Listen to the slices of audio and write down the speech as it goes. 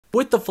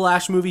With the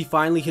Flash movie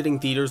finally hitting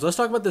theaters, let's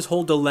talk about this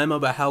whole dilemma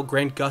about how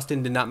Grant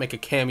Gustin did not make a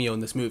cameo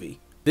in this movie.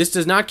 This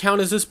does not count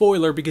as a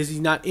spoiler because he's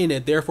not in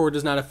it, therefore it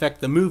does not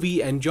affect the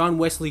movie, and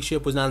Wesley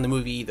Shipp was not in the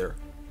movie either.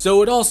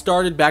 So it all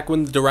started back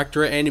when the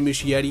director Andy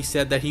Muschietti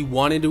said that he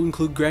wanted to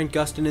include Grant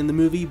Gustin in the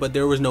movie, but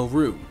there was no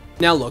room.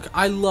 Now look,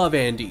 I love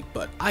Andy,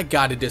 but I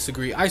gotta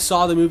disagree. I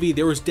saw the movie,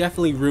 there was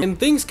definitely room, and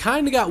things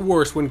kinda got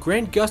worse when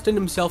Grant Gustin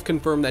himself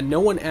confirmed that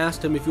no one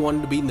asked him if he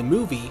wanted to be in the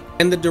movie,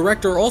 and the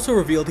director also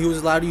revealed he was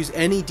allowed to use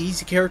any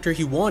DC character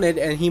he wanted,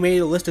 and he made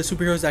a list of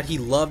superheroes that he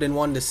loved and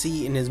wanted to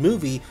see in his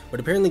movie, but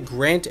apparently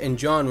Grant and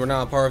John were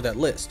not a part of that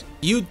list.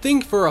 You'd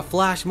think for a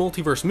Flash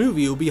multiverse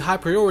movie it would be high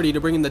priority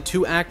to bring in the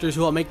two actors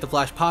who helped make the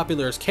Flash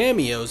popular as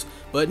cameos,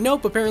 but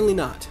nope, apparently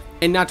not.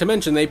 And not to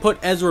mention, they put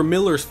Ezra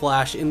Miller's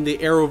Flash in the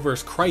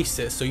Arrowverse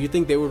Crisis, so you'd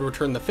think they would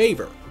return the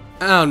favor.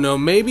 I don't know,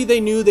 maybe they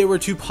knew they were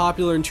too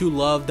popular and too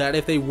loved that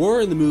if they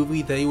were in the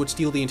movie, they would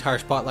steal the entire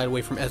spotlight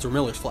away from Ezra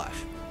Miller's Flash.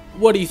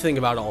 What do you think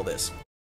about all this?